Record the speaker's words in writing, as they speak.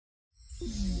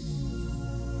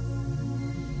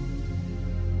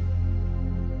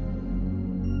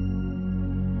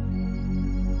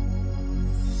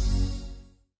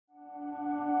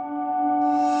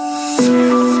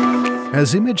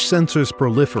As image sensors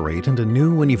proliferate into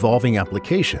new and evolving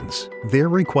applications, they're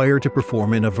required to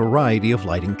perform in a variety of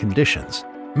lighting conditions.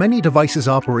 Many devices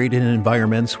operate in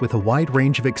environments with a wide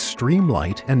range of extreme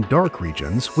light and dark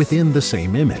regions within the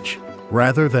same image.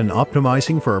 Rather than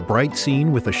optimizing for a bright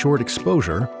scene with a short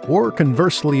exposure, or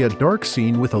conversely a dark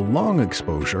scene with a long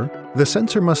exposure, the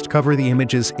sensor must cover the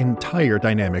image's entire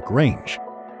dynamic range.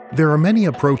 There are many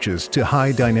approaches to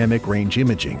high dynamic range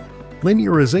imaging.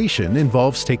 Linearization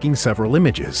involves taking several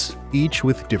images, each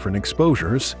with different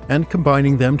exposures, and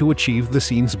combining them to achieve the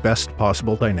scene's best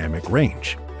possible dynamic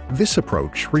range. This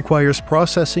approach requires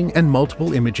processing and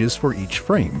multiple images for each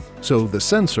frame, so the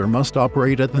sensor must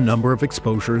operate at the number of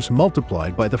exposures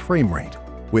multiplied by the frame rate.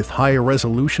 With higher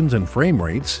resolutions and frame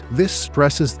rates, this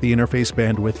stresses the interface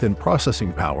bandwidth and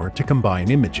processing power to combine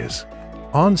images.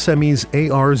 onsemi's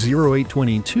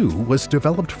AR0822 was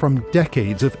developed from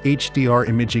decades of HDR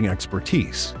imaging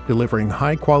expertise, delivering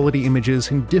high-quality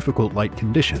images in difficult light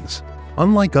conditions.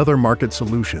 Unlike other market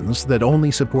solutions that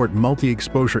only support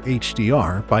multi-exposure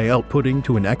HDR by outputting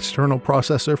to an external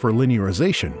processor for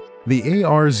linearization, the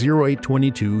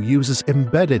AR0822 uses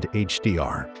embedded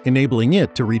HDR, enabling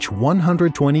it to reach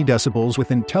 120 decibels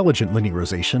with intelligent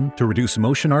linearization to reduce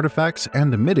motion artifacts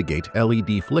and mitigate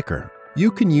LED flicker. You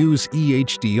can use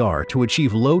eHDR to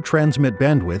achieve low transmit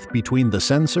bandwidth between the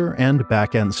sensor and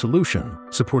back-end solution,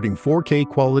 supporting 4K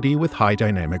quality with high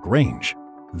dynamic range.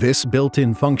 This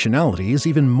built-in functionality is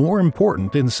even more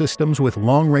important in systems with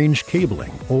long-range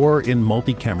cabling or in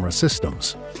multi-camera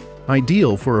systems.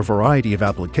 Ideal for a variety of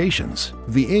applications,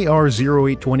 the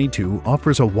AR0822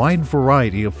 offers a wide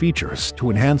variety of features to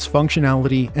enhance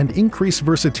functionality and increase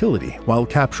versatility while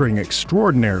capturing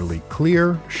extraordinarily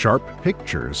clear, sharp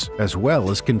pictures as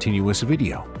well as continuous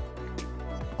video.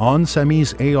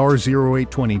 onsemi's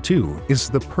AR0822 is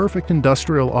the perfect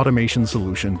industrial automation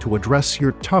solution to address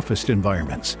your toughest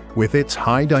environments, with its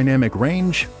high dynamic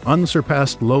range,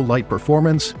 unsurpassed low light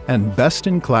performance, and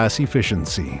best-in-class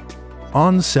efficiency.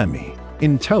 onsemi,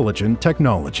 intelligent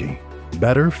technology,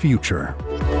 better future.